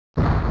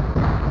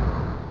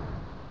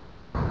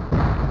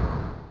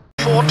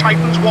4,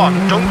 tightens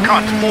 1, don't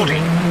cut, 40.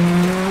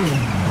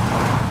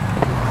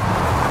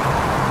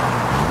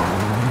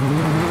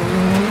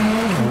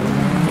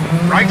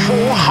 Right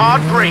 4,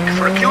 hard brake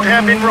for acute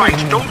hairpin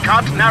right, don't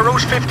cut,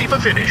 narrows 50 for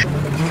finish.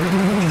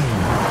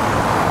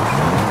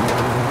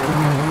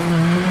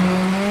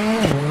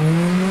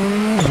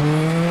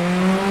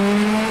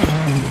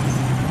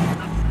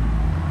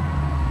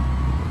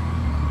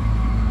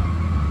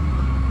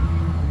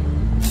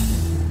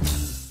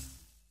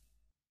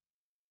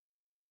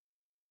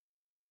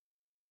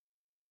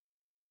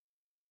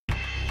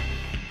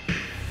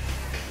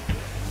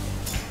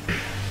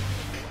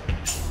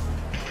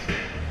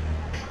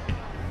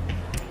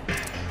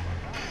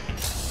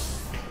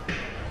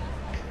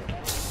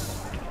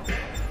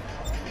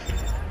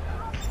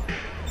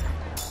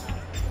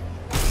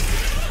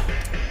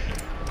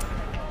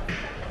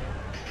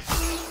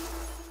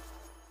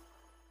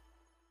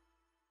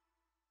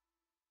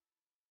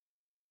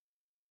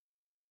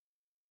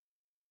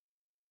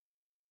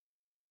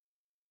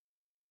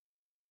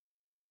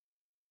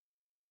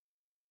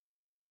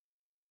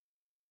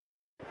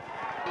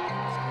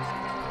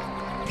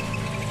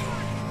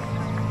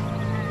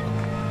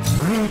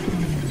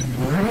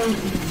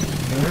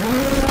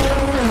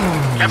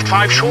 Left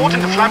 5 short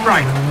into flat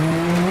right.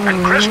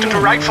 And crest into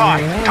right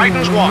 5.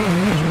 Tightens 1.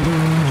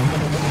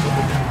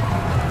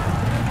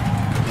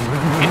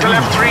 Into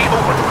left 3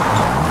 open.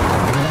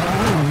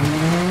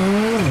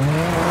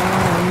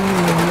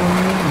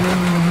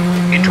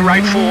 Into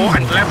right 4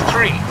 and left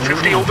 3.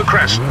 50 over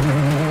crest.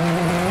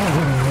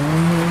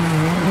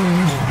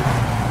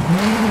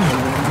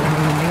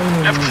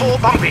 Left 4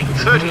 bumpy.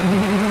 30.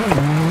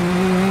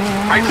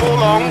 Right 4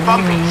 long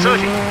bumpy.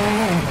 30.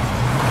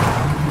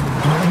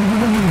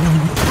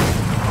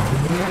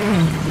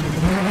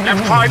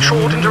 Left 5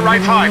 short into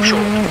right 5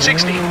 short,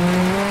 60.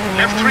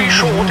 Left 3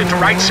 short into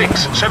right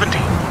 6, 70.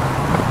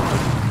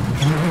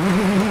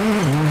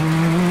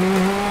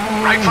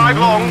 Right 5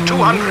 long,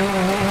 200.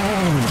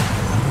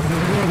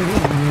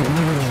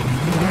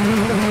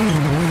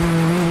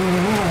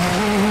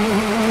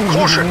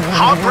 Caution,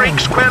 hard brake,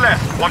 square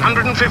left,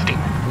 150.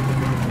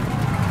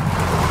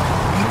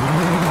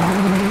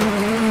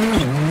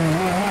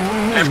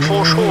 Left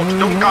 4 short,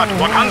 don't cut,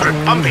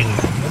 100, bumpy.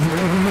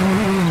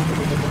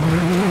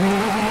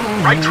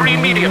 Right 3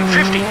 medium,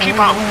 50, keep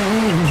out.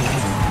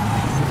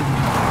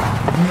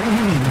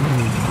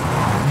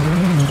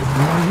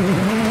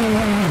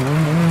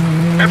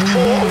 Left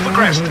 4 over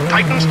crest,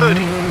 tightens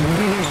 30.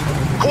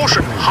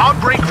 Caution, hard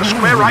brake for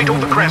square right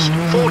over crest,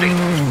 40.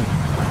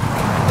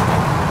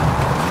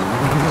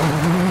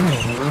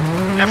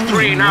 Left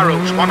 3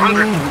 narrows,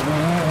 100.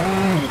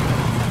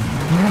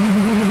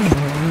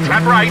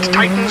 Flat right,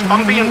 tightens,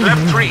 bumpy and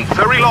left 3,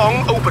 very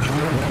long, open.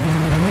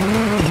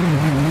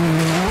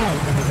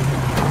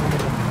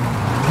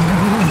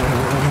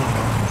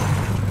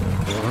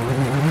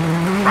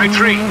 Right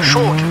 3,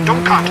 short,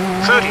 don't cut,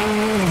 30.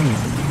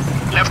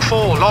 Left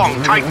 4,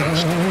 long,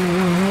 tightens.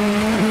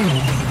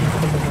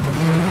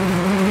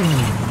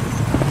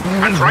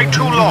 And right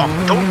 2 long,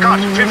 don't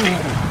cut, 50.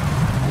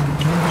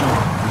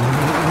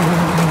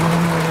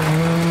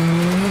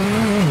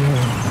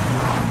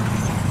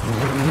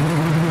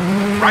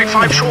 Right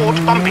 5 short,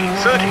 bumpy,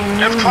 30.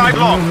 Left 5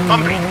 long,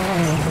 bumpy.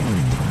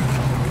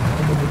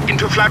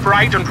 Into flat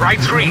right and right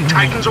 3,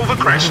 tightens over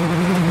crest.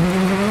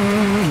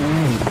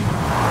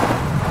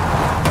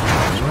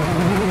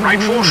 Right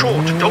 4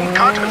 short, don't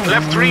cut, and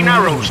left 3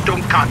 narrows,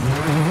 don't cut.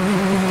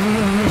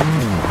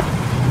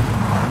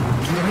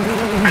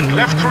 And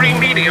left 3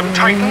 medium,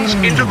 tightens,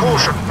 into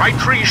caution. Right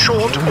 3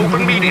 short,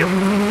 open medium.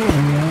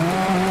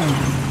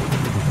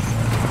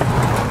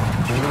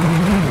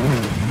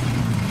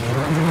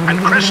 And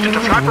crest into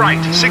flat right,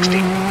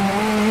 60.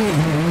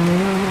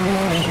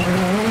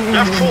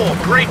 Left 4,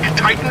 brake,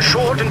 tightens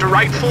short into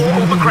right 4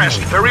 over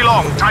crest, very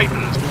long,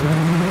 tightens.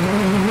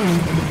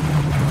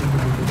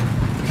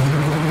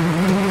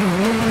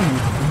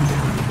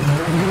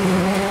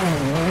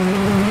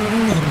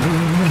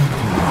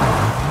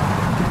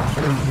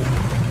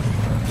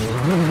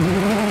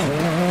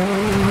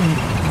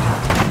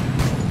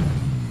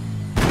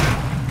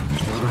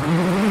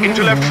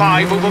 Into left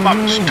 5 over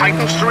bumps,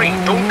 tightens 3,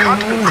 don't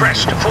cut and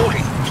crest, 40.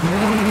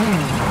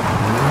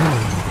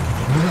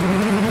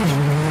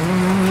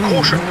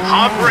 Caution,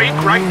 hard brake,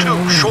 right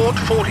 2, short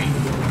 40.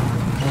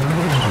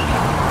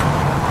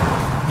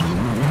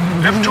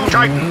 Left 2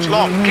 tightens,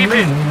 long, keep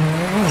in.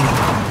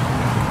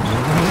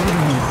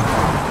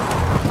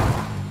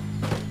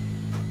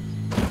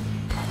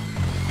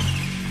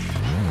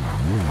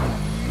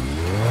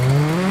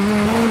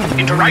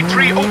 Into right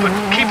 3 open,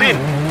 keep in.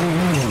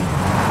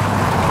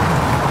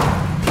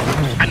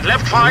 And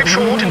left 5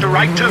 short into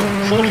right 2,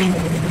 40.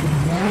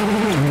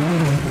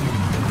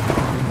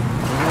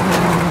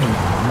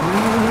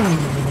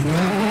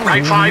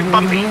 Right 5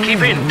 bumpy,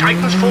 keep in,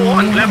 tightens 4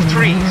 and left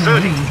 3,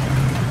 30.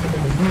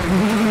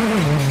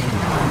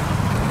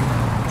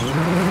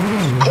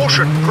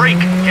 Caution,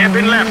 brake,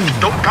 hairpin left,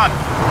 don't cut.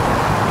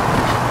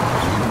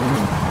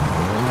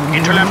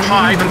 Into left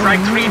 5 and right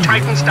 3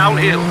 tightens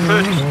downhill,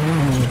 30.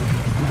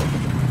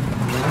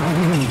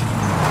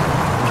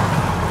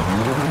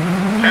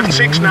 Left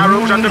 6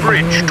 narrows under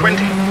bridge,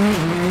 20.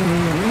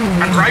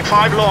 And right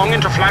 5 long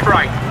into flat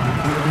right.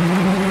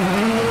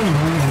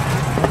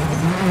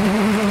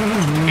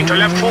 Into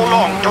left 4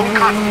 long, don't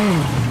cut.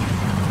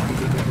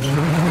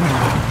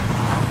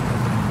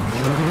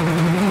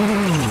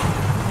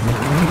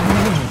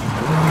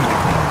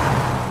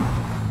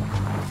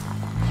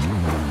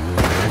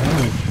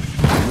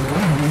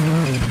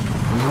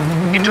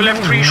 Into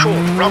left 3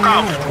 short, rock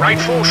out, right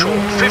 4 short,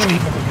 50.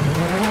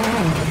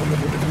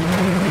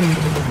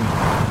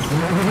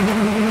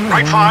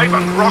 Right 5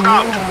 and rock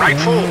out, right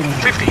 4,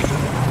 50.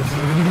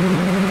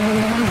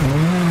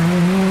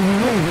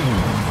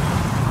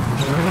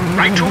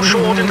 Right 2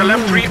 short into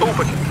left 3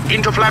 open,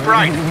 into flat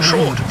right,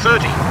 short,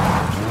 30.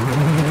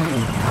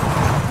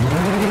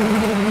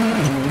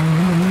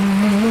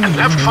 And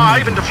left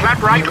 5 into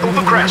flat right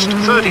over crest,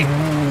 30.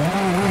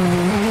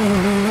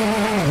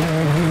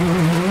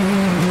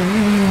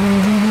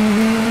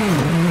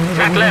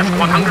 Flat left,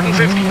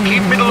 150.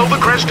 Keep middle over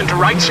crest into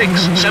right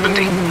 6,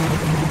 70.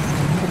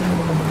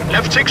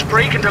 Left 6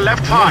 brake into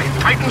left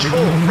 5. Tightens 4.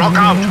 Rock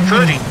out,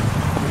 30.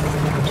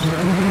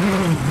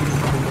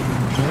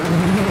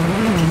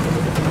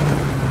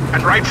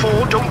 And right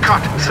 4, don't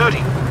cut,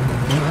 30.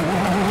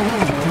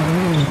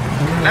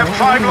 Left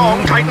 5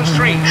 long, tightens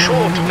 3.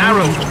 Short,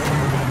 narrows.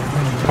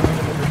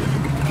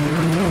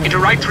 Into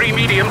right 3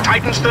 medium,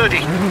 tightens 30.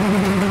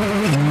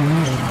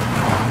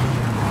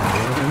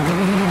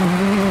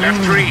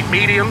 Left 3,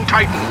 medium,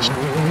 tightens.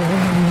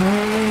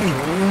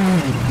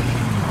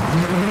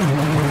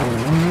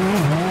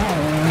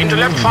 Into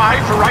left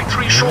 5 for right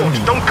 3 short,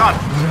 don't cut.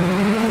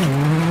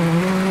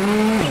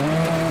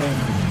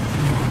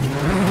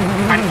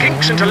 And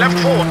kinks into left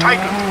 4,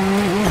 tighten.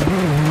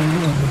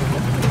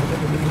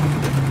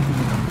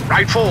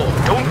 Right 4,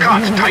 don't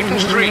cut,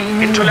 tightens 3.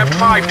 Into left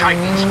 5,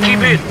 tightens, keep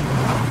in.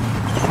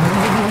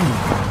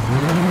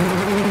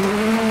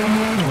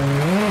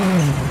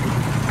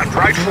 And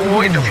right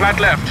 4 into flat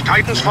left,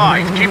 tightens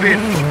 5, keep in.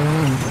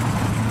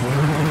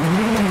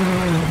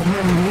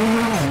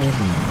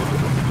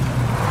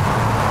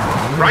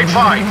 Right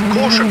 5,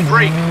 caution,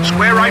 brake,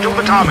 square right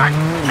over tarmac.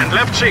 And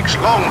left 6,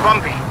 long,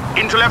 bumpy.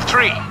 Into left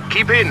 3,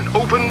 keep in,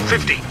 open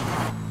 50.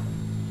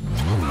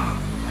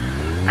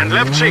 And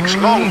left 6,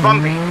 long,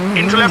 bumpy.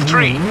 Into left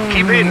 3,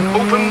 keep in,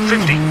 open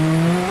 50.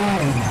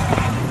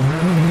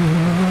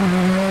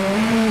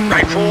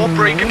 Right 4,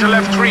 brake into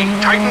left 3,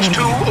 tightens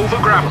 2 over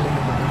gravel.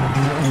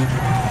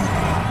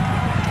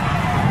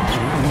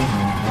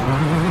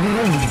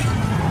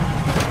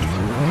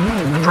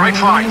 And right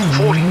 5,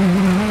 40.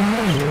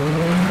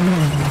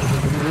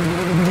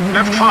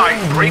 Left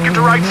 5, brake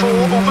into right 4,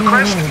 over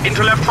crest,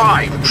 into left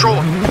 5,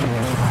 short.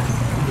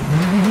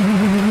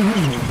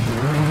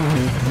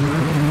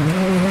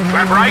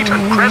 Flat right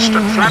and crest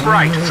and flat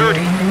right, 30.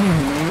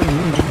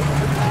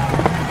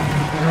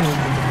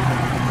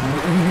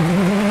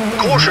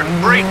 Caution,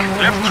 brake,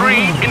 left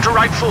 3, into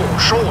right 4,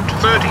 short,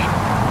 30.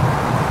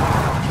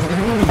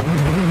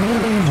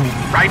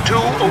 Right 2,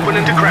 open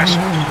into crest.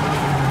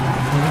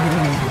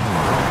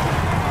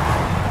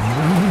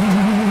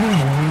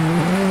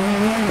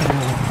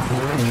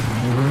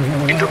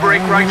 Into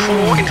brake right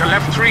 4, into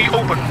left 3,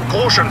 open,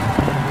 caution.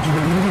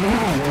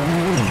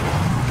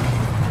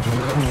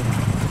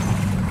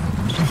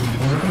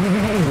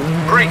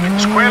 Brake,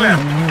 square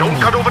left, don't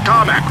cut over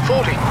tarmac,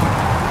 40.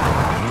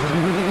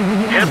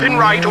 Hairpin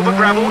right over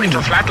gravel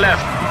into flat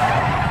left.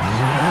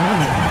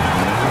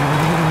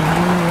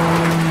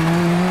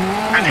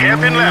 And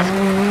hairpin left.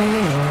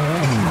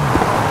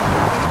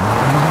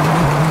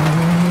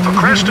 For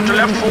crest into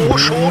left 4,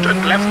 short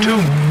and left 2.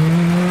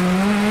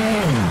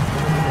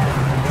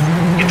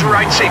 Into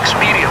right 6,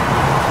 medium.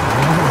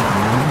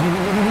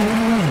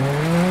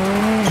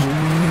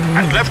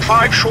 And left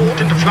 5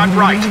 short into flat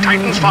right,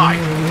 tightens 5.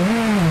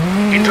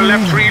 Into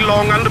left 3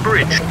 long under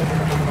bridge.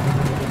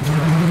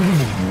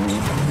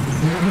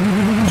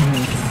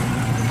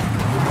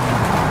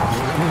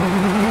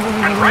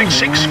 And right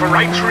 6 for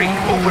right 3,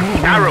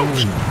 open,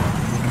 narrows.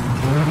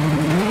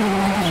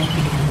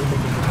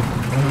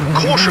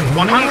 Caution,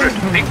 100,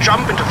 big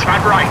jump into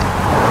flat right.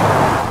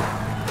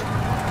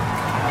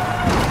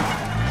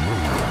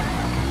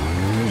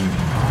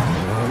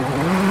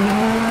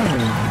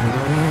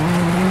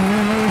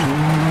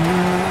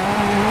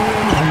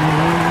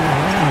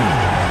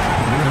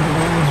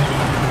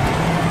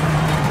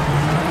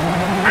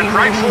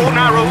 Right 4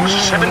 narrows,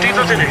 70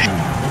 the finish.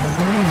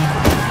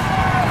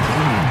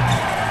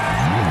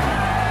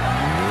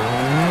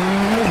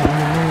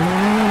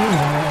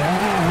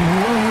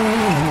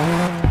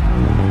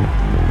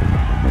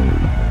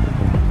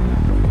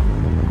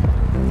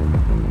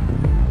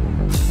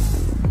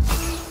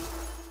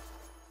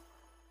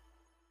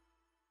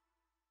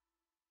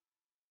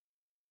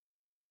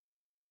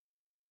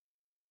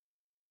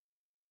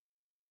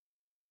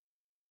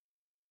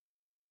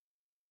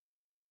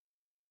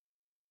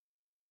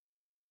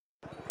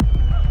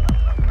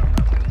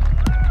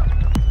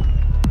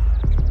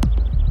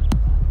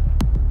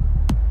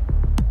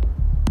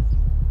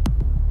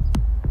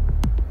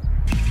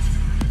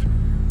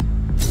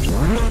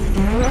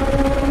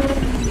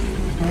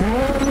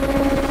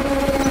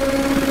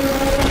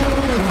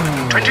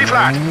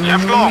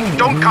 left long,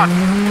 don't cut.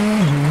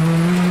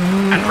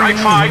 And right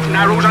 5,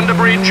 narrows under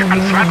bridge and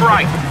flat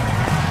right.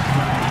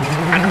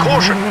 And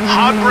caution,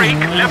 hard brake,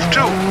 left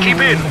 2,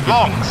 keep in,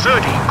 long,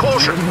 30,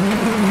 caution.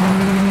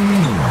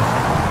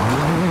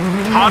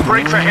 Hard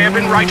brake for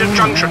hairpin right at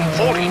junction,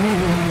 40.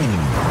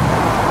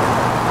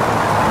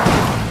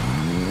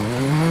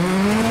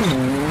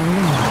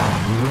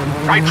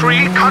 Right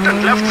 3, cut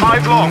and left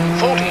 5 long,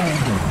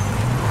 40.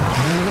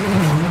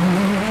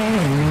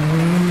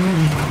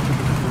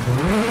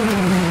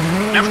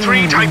 Left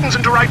 3, tightens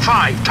into right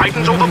 5,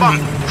 tightens over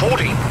bump,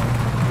 40.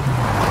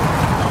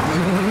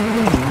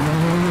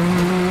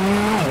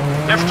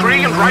 Left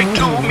 3 and right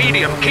 2,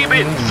 medium, keep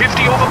in,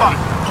 50 over bump.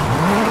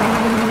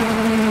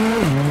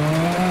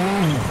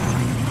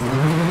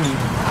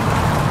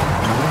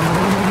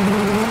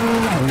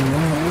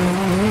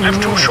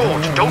 Left 2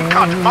 short, don't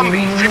cut,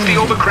 bumpy, 50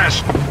 over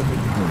crest.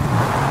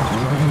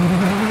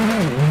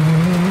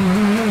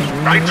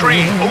 Right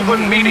 3,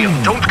 open, medium,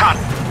 don't cut.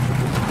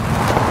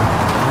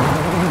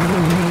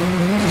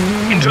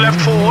 Into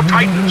left 4,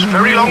 tightens,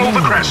 very long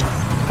over crest.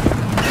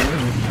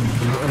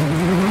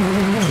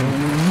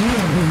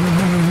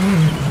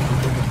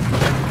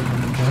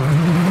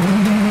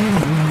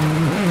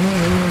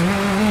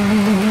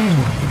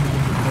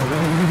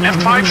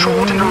 Left 5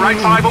 short into right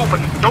 5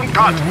 open, don't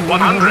cut,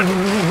 100.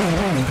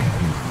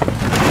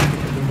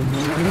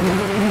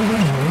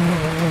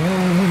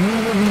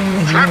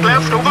 Flat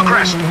left over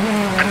crest,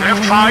 and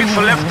left 5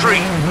 for left 3.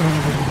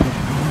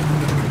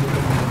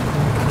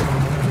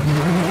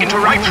 Into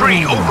right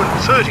 3, open,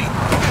 30.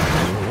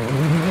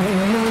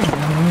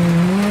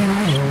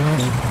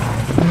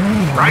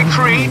 Right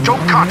 3,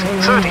 don't cut,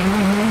 30.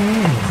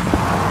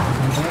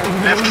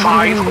 Left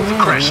 5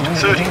 over crest,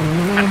 30.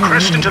 And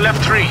crest into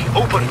left 3,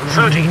 open,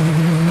 30.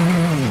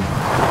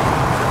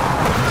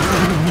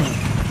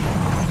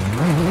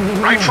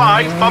 Right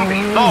 5,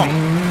 bumpy, long.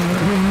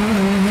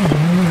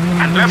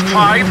 And left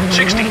 5,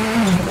 60.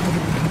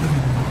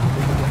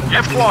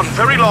 Left 1,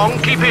 very long,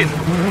 keep in.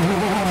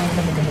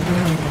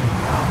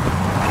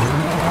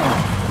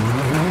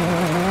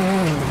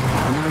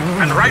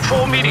 And right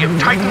 4, medium,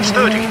 tightens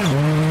 30.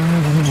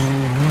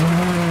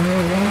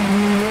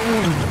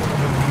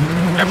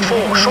 Left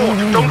 4, short,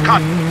 don't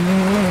cut.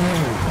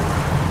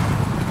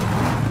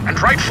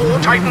 And right 4,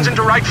 tightens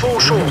into right 4,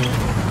 short.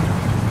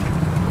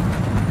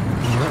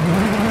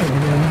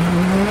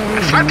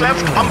 And flat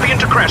left, bumpy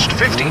into crest,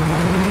 50.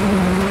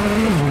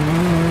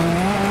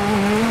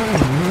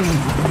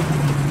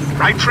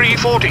 Right 3,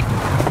 40.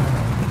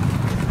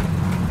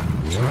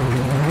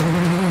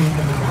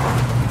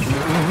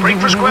 Brake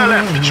for square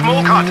left,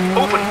 small cut,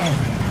 open.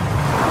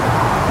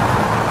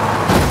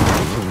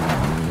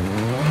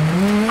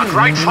 And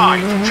right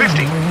 5,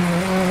 50.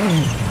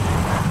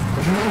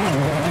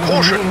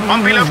 Caution,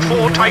 bumpy left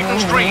 4,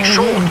 tightens 3,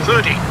 short,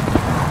 30.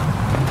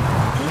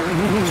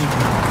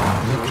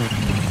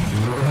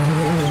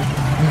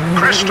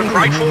 Crest and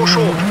right 4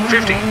 short,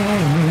 50.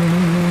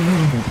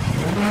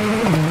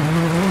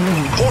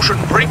 Caution,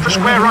 brake for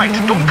square right,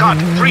 don't cut,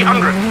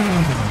 300.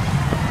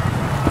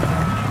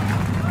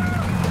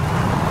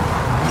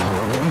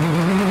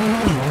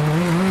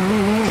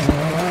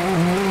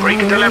 Brake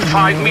into left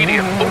 5,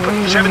 medium,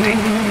 open, 70.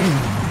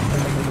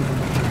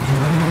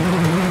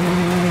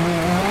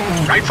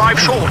 Right 5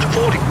 short,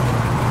 40.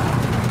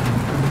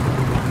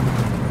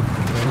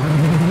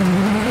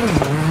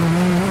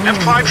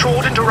 Left 5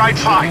 short into right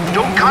 5,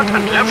 don't cut,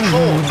 and left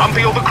 4,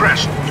 bumpy over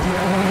crest.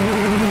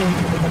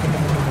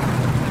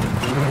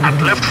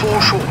 And left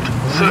 4 short,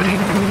 30.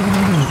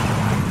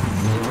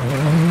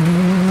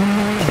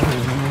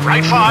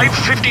 Right 5,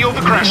 50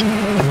 over crest.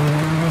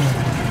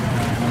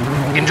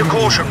 Into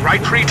caution,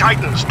 right 3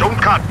 tightens, don't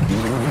cut.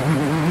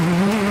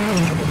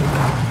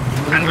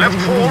 And left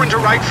 4 into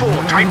right 4,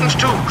 tightens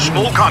 2,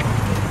 small cut.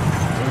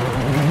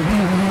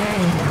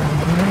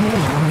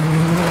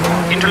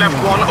 Into left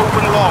 1,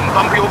 open long,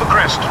 bumpy over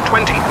crest,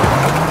 20.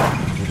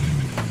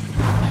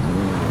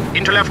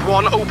 Into left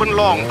 1, open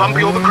long,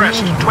 bumpy over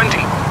crest, 20.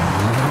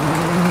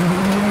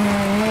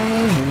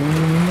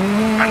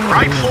 And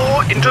right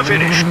 4 into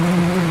finish.